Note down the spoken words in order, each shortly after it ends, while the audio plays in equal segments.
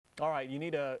All right, you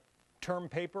need a term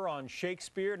paper on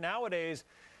Shakespeare. Nowadays,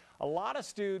 a lot of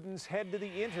students head to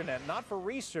the internet, not for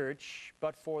research,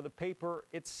 but for the paper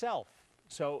itself.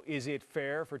 So is it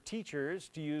fair for teachers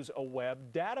to use a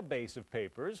web database of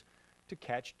papers to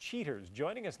catch cheaters?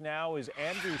 Joining us now is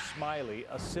Andrew Smiley,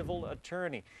 a civil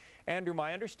attorney. Andrew,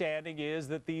 my understanding is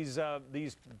that these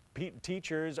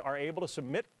teachers are able to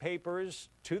submit papers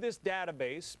to this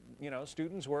database,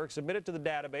 students' work, submit it to the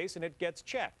database, and it gets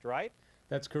checked, right?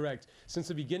 That's correct. Since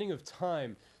the beginning of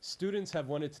time, students have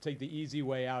wanted to take the easy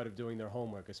way out of doing their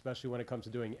homework, especially when it comes to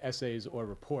doing essays or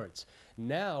reports.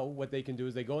 Now, what they can do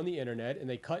is they go on the internet and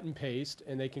they cut and paste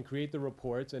and they can create the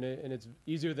reports, and it's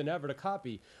easier than ever to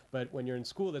copy. But when you're in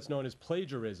school, that's known as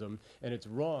plagiarism, and it's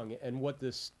wrong. And what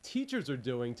the teachers are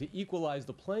doing to equalize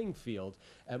the playing field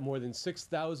at more than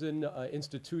 6,000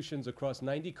 institutions across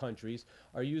 90 countries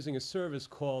are using a service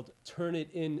called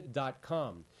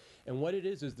turnitin.com. And what it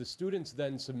is the students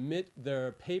then submit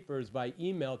their papers by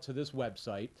email to this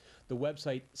website. The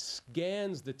website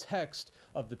scans the text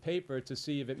of the paper to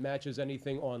see if it matches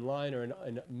anything online or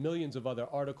in millions of other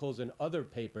articles and other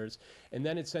papers. And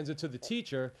then it sends it to the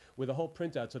teacher with a whole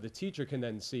printout so the teacher can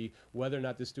then see whether or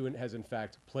not the student has in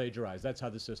fact plagiarized. That's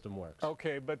how the system works.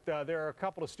 Okay, but there are a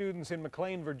couple of students in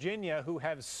McLean, Virginia who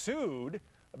have sued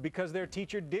because their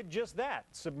teacher did just that,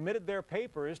 submitted their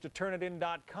papers to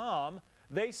turnitin.com.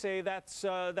 They say that's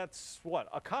what,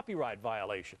 a copyright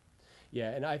violation.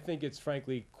 Yeah, and I think it's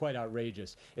frankly quite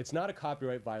outrageous. It's not a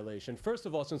copyright violation. First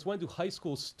of all, since when do high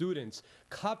school students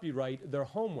copyright their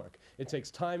homework? It takes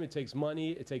time, it takes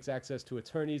money, it takes access to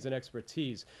attorneys and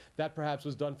expertise. That perhaps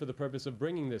was done for the purpose of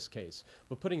bringing this case.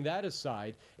 But putting that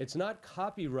aside, it's not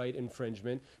copyright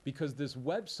infringement because this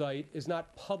website is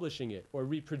not publishing it or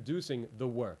reproducing the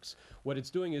works. What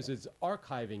it's doing is it's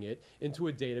archiving it into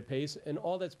a database, and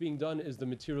all that's being done is the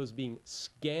material is being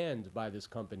scanned by this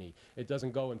company. It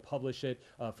doesn't go and publish it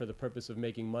for the purpose of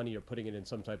making money or putting it in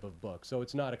some type of book. So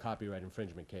it's not a copyright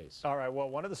infringement case. All right, well,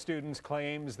 one of the students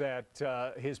claims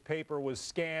that his paper was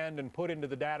scanned and put into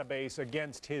the database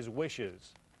against his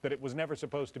wishes, that it was never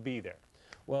supposed to be there.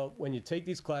 Well, when you take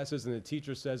these classes and the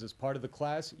teacher says as part of the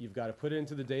class, you've got to put it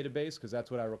into the database because that's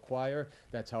what I require,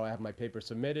 that's how I have my paper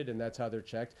submitted, and that's how they're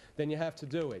checked, then you have to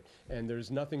do it. And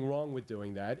there's nothing wrong with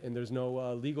doing that, and there's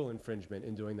no legal infringement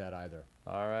in doing that either.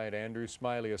 All right, Andrew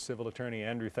Smiley, a civil attorney.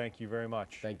 Andrew, thank you very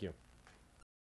much. Thank you.